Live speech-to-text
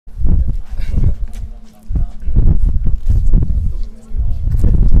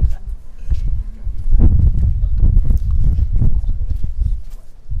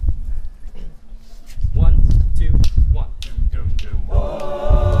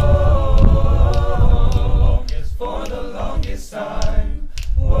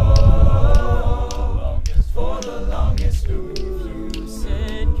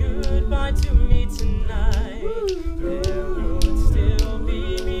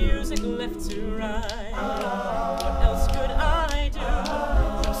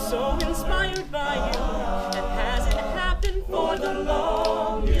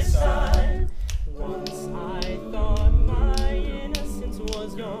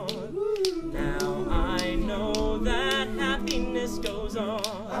list goes on.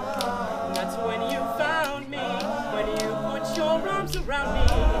 That's when you found me, when you put your arms around me.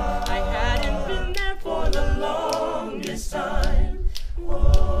 I hadn't been there for the longest time.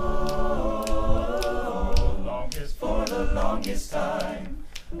 Whoa, for the longest time.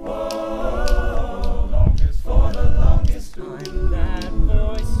 Whoa, for the longest time. That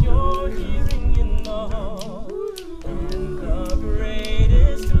voice you're hearing in the hall, and the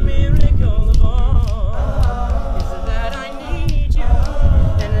greatest miracle of all is that I need you,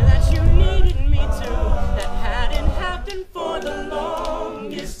 and that you needed me too. That hadn't happened for the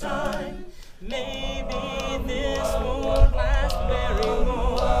longest time. Maybe this won't last very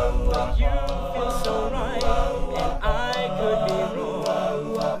long, but you feel so right, and I could be wrong.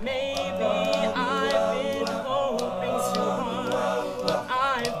 Maybe I've been hoping so hard, but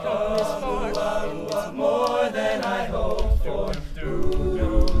I've come this far, and it's more than I hoped for. Who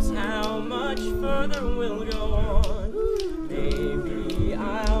knows how much further we'll go on? Maybe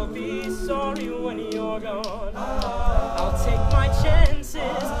I'll be sorry when you're gone. I'll take my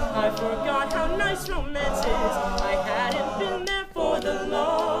chances. I forgot how nice romance is. I hadn't been there for the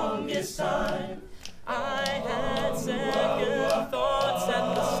longest time. I had second thoughts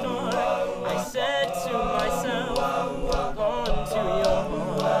at the start. I said to myself, hold on to your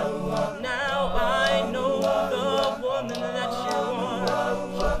heart. Now I know the woman that you are.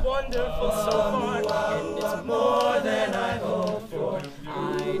 She's wonderful so far, and it's more than I hoped for.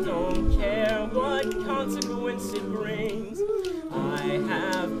 I don't care what consequence it brings. I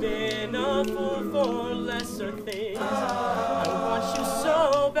have been a fool for lesser things. I want you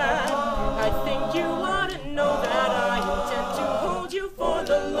so bad. I think you ought to know that I intend to hold you for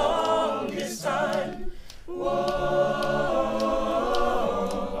the longest time. Whoa,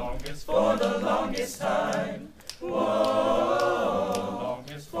 for the longest time. Whoa,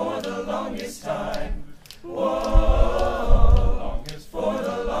 for the longest time.